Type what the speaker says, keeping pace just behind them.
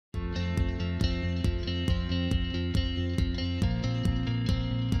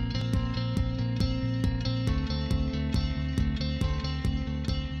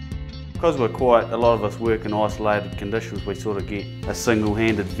Because a lot of us work in isolated conditions, we sort of get a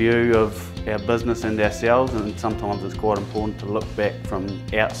single-handed view of our business and ourselves, and sometimes it's quite important to look back from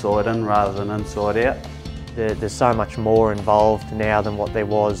outside in rather than inside out. There's so much more involved now than what there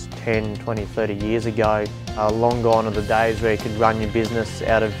was 10, 20, 30 years ago. Long gone are the days where you could run your business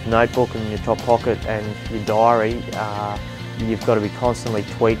out of your notebook and your top pocket and your diary. You've got to be constantly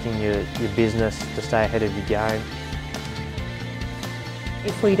tweaking your business to stay ahead of your game.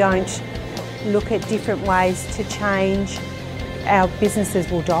 If we don't look at different ways to change, our businesses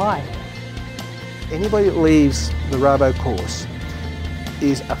will die. Anybody that leaves the Rabo course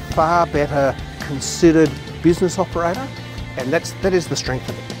is a far better considered business operator, and that is the strength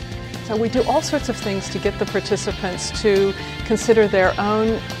of it. So we do all sorts of things to get the participants to consider their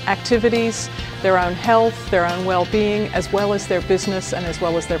own activities, their own health, their own well-being, as well as their business and as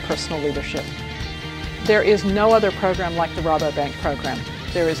well as their personal leadership. There is no other program like the Rabobank program.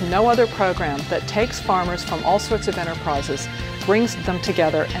 There is no other program that takes farmers from all sorts of enterprises, brings them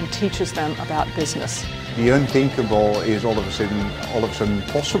together and teaches them about business. The unthinkable is all of a sudden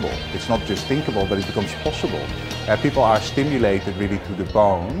possible. It's not just thinkable, but it becomes possible. People are stimulated really to the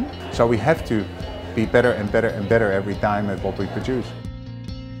bone, so we have to be better and better and better every time at what we produce.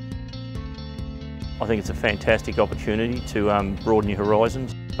 I think it's a fantastic opportunity to broaden your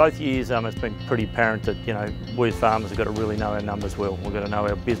horizons. Both years it's been pretty apparent that we as farmers have got to really know our numbers well. We've got to know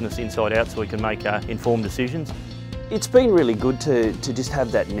our business inside out so we can make informed decisions. It's been really good to just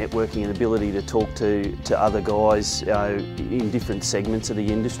have that networking and ability to talk to other guys in different segments of the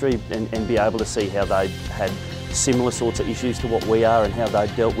industry and be able to see how they've had similar sorts of issues to what we are and how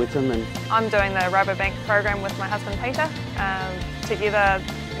they've dealt with them. And I'm doing the Rabobank program with my husband Peter. Together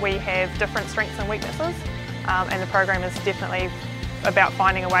we have different strengths and weaknesses, and the program is definitely about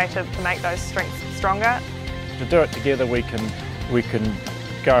finding a way to make those strengths stronger. To do it together we can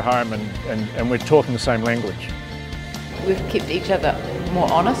go home and we're talking the same language. We've kept each other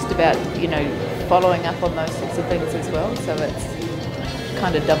more honest about, following up on those sorts of things as well, so it's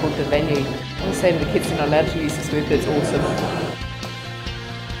kind of doubled the value. We're saying the kids are not allowed to use this word, but it's awesome.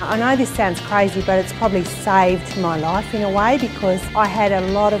 I know this sounds crazy, but it's probably saved my life in a way, because I had a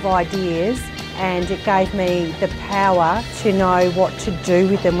lot of ideas and it gave me the power to know what to do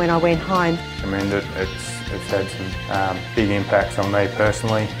with them when I went home. I mean, it's had some big impacts on me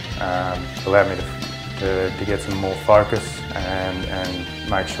personally. Allowed me to get some more focus and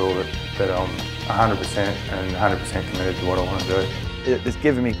make sure that I'm 100% and 100% committed to what I want to do. It's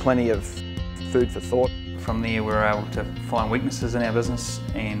given me plenty of food for thought. From there we were able to find weaknesses in our business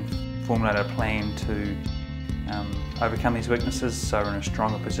and formulate a plan to overcome these weaknesses, so we're in a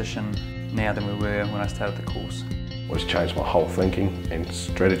stronger position now than we were when I started the course. It's changed my whole thinking and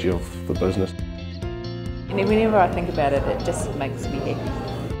strategy of the business. And whenever I think about it, it just makes me happy.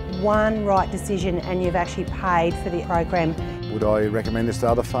 One right decision and you've actually paid for the program. Would I recommend this to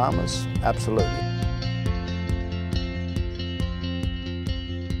other farmers? Absolutely.